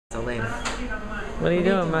What are you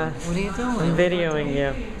doing, Ma? What are you doing? I'm videoing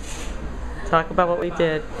you. Talk about what we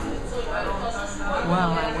did.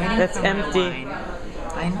 Well, I'm waiting That's for empty. my wine.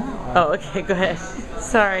 I know. Oh, okay, go ahead.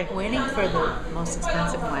 Sorry. Waiting for the most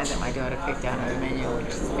expensive wine that my daughter picked out on the menu, which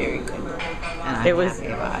is very good. And I'm It was,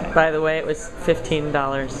 happy about it. by the way, it was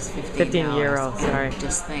 $15. It's 15 euro, sorry.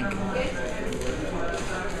 Just think.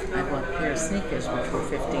 I bought a pair of sneakers which were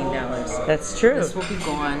 $15. That's true. This will be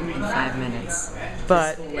gone in 5 minutes.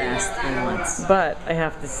 But, this will last 3 months. But I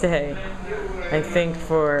have to say, I think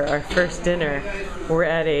for our first dinner, we're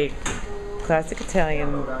at a classic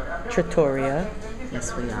Italian trattoria.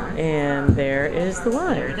 Yes, we are. And there is the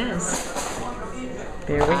wine. There it is.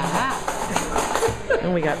 There we go.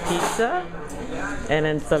 And we got pizza and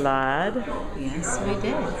ensalada. Yes, we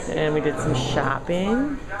did. And we did some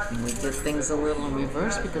shopping. And we did things a little in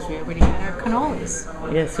reverse because we already had our cannolis.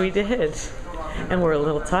 Yes, we did. And we're a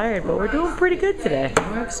little tired, but we're doing pretty good today.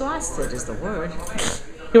 We're exhausted is the word.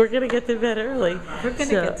 We're going to get to bed early. We're going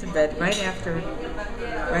to get to bed right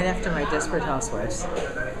after my Desperate Housewives.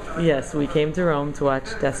 Yes, we came to Rome to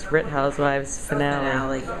watch Desperate Housewives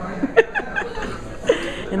finale.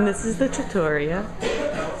 And this is the trattoria.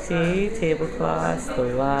 See, tablecloths,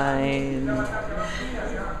 the wine.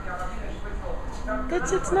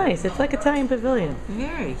 It's nice. It's like Italian pavilion.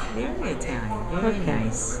 Very, very Italian. Very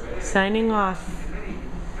nice. Signing off.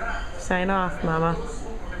 Sign off, Mama.